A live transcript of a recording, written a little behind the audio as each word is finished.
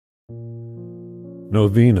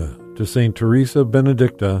Novena to Saint Teresa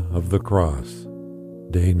Benedicta of the Cross.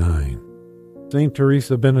 Day 9. Saint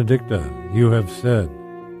Teresa Benedicta, you have said,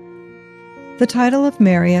 the title of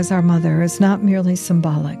Mary as our mother is not merely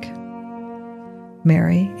symbolic.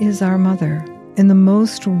 Mary is our mother in the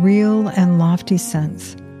most real and lofty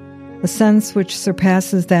sense, a sense which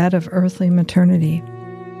surpasses that of earthly maternity.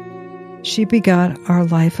 She begot our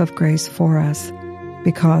life of grace for us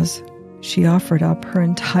because she offered up her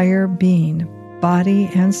entire being, body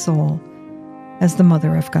and soul, as the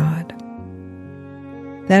Mother of God.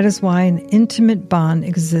 That is why an intimate bond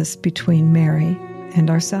exists between Mary and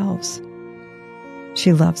ourselves.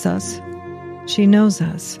 She loves us. She knows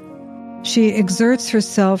us. She exerts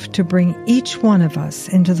herself to bring each one of us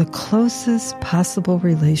into the closest possible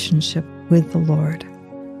relationship with the Lord,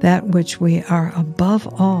 that which we are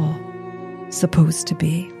above all supposed to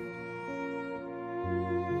be.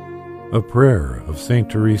 A prayer of Saint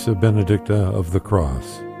Teresa Benedicta of the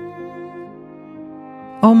Cross.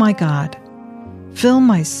 O my God, fill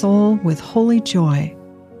my soul with holy joy,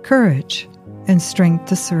 courage, and strength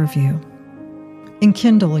to serve you.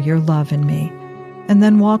 Enkindle your love in me, and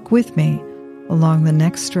then walk with me along the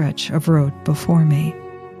next stretch of road before me.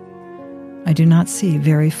 I do not see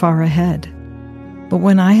very far ahead, but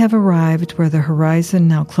when I have arrived where the horizon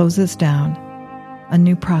now closes down, a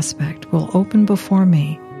new prospect will open before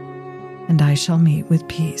me, and I shall meet with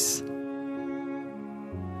peace.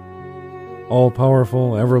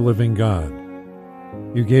 All-powerful, ever-living God,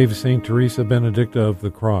 you gave Saint Teresa Benedicta of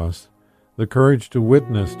the Cross the courage to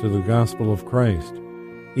witness to the gospel of Christ,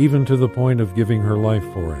 even to the point of giving her life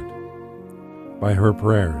for it. By her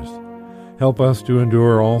prayers, help us to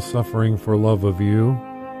endure all suffering for love of you,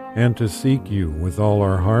 and to seek you with all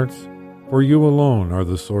our hearts, for you alone are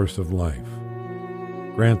the source of life.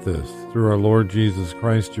 Grant this through our Lord Jesus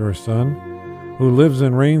Christ, your Son, who lives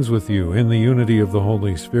and reigns with you in the unity of the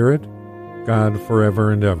Holy Spirit, God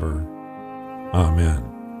forever and ever. Amen.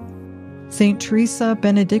 Saint Teresa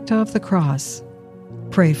Benedicta of the Cross,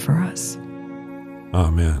 pray for us.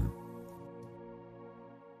 Amen.